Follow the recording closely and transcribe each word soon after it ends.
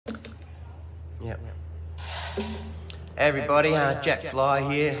Yep. Hey everybody, Jack Fly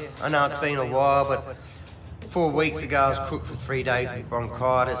here. I know it's been a while, but 4 weeks ago I was cooked for 3 days with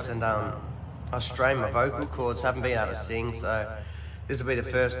bronchitis and I strained my vocal cords, haven't been able to sing, so this will be the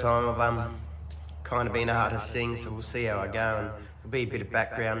first time I've kind of been able to sing, so we'll see how I go, and there'll be a bit of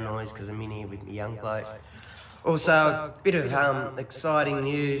background noise because I'm in here with my young bloke. Also, a bit of exciting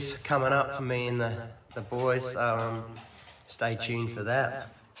news coming up for me and the boys, so stay tuned for that.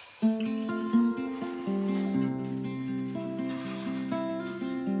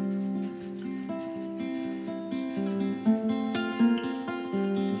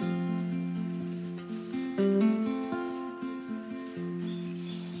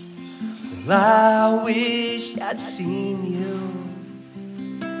 Well, I wish I'd seen you.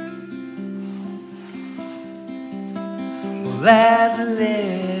 Well, as a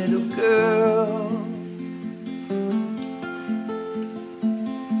little girl,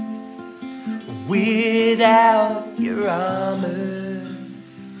 without your armor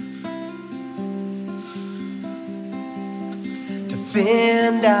to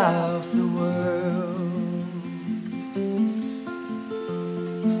fend off the world.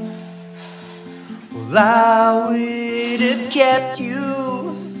 Well, I would have kept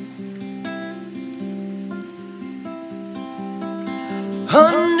you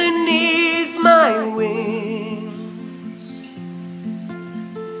underneath my wings,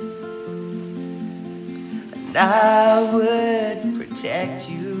 and I would protect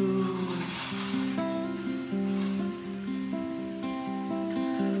you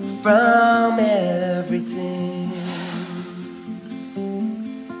from everything.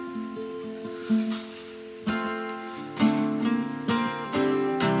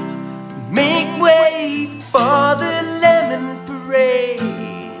 Make way for the lemon parade.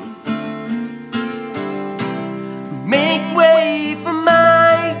 Make way for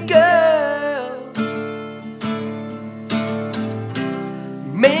my girl.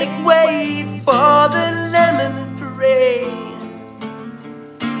 Make way for the lemon parade.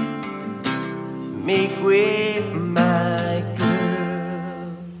 Make way for my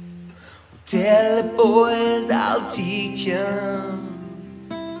girl. Tell the boys I'll teach 'em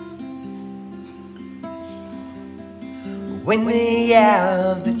when they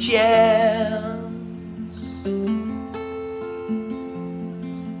have the chance,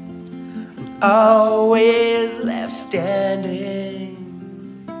 and always left standing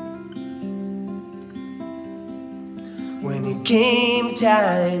when it came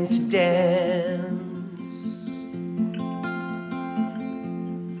time to dance.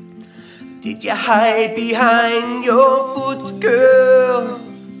 Did you hide behind your foot, girl?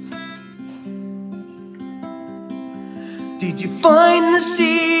 Did you find the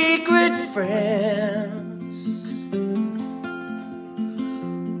secret friends?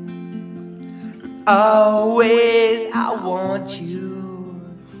 Always I want you,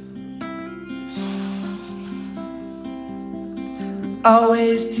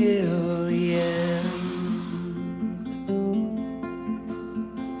 always till the end.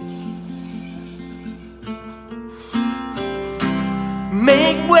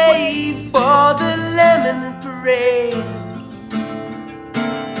 Make way for the lemon parade.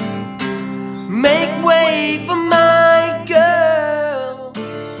 Make way for my girl.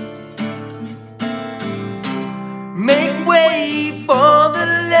 Make way for the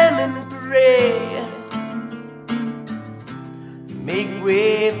lemon parade. Make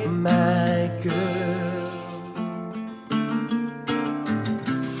way for my girl.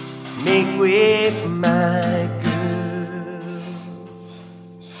 Make way for my